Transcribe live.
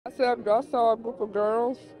I saw a group of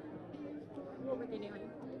girls. What were they doing?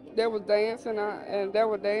 They was dancing, and they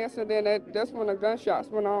were dancing. Then that's when the gunshots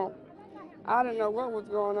went off. I didn't know what was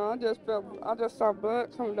going on. I just saw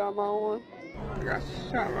blood coming down my arm. I got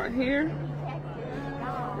shot right here,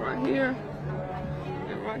 and right here.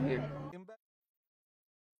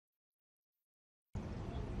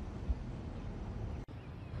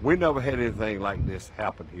 We never had anything like this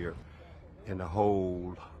happen here in my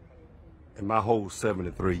whole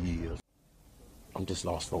 73 years. I'm just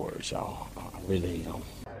lost for words, y'all. I really am.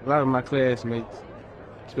 A lot of my classmates,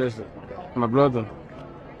 especially my brother.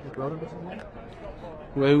 Well,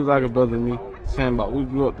 he was like a brother to me. Saying about we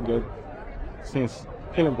grew up together since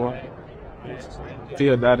kindergarten.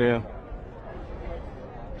 Till Dardell.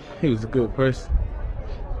 He was a good person.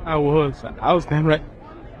 I was standing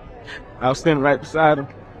right beside him.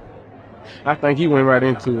 I think he went right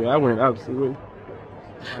into it. I went opposite way.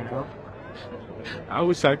 I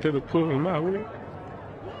wish I could have pulled him out with it.